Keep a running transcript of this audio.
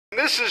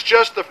this is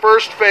just the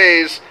first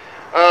phase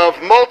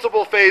of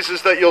multiple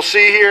phases that you'll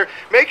see here.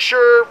 Make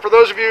sure, for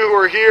those of you who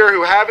are here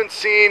who haven't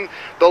seen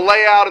the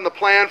layout and the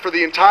plan for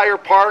the entire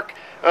park,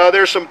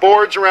 there's some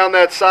boards around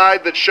that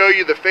side that show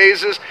you the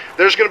phases.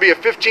 There's going to be a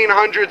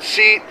 1,500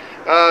 seat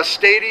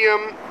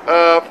stadium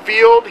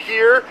field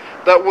here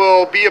that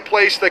will be a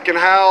place that can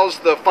house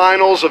the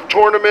finals of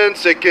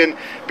tournaments. It can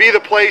be the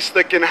place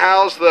that can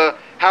house the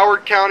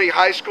Howard County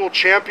High School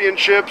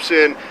Championships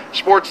in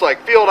sports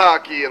like field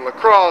hockey and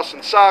lacrosse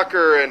and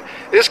soccer. And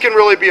this can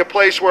really be a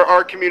place where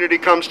our community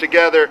comes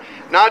together,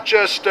 not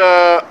just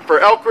for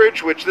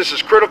Elkridge, which this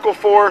is critical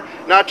for,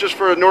 not just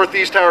for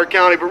Northeast Howard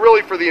County, but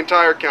really for the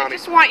entire county. I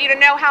just want you to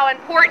know how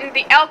important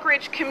the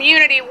Elkridge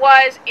community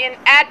was in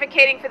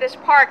advocating for this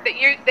park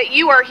that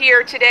you are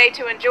here today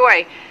to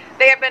enjoy.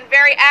 They have been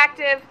very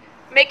active,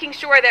 making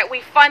sure that we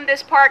fund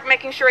this park,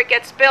 making sure it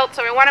gets built,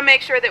 so we want to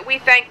make sure that we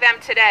thank them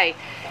today.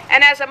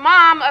 And as a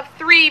mom of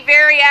 3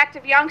 very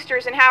active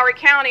youngsters in Howard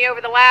County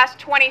over the last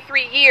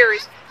 23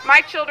 years,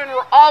 my children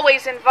were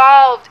always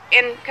involved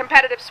in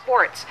competitive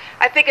sports.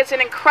 I think it's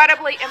an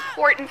incredibly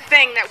important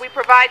thing that we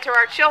provide to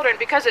our children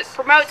because it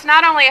promotes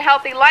not only a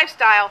healthy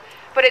lifestyle,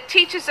 but it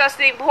teaches us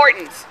the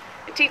importance.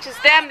 It teaches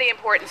them the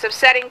importance of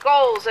setting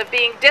goals, of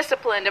being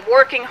disciplined, of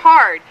working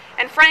hard.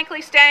 And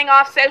frankly, staying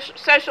off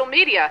social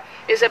media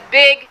is a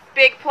big,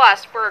 big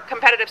plus for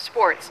competitive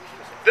sports.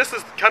 This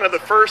is kind of the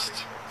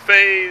first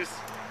phase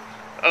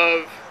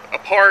of a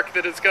park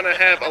that is going to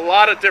have a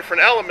lot of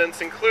different elements,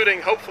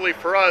 including, hopefully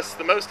for us,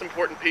 the most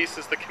important piece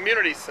is the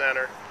community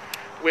center,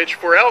 which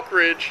for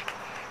Elkridge,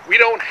 we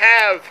don't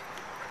have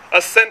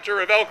a center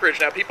of Elkridge.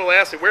 Now people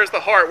ask me, where's the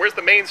heart, where's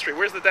the main street,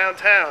 where's the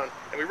downtown?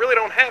 And we really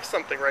don't have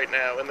something right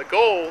now. And the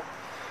goal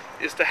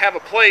is to have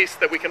a place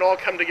that we can all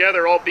come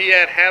together, all be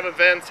at, have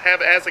events,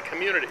 have as a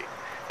community,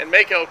 and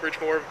make Elkridge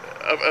more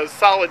of a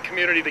solid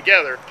community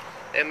together.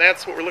 And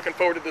that's what we're looking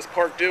forward to this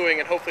park doing,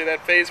 and hopefully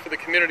that phase for the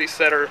community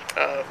center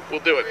will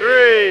do it.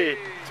 3,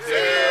 2,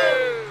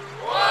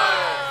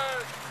 1.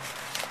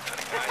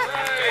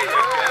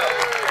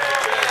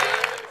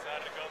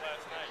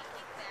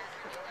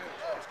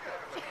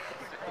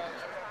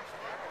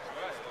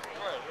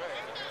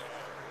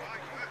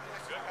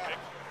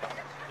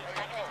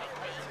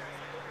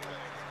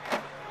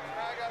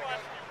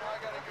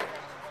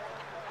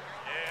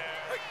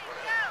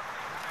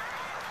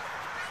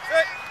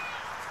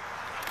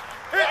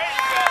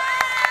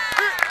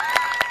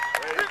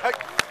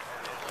 Hey.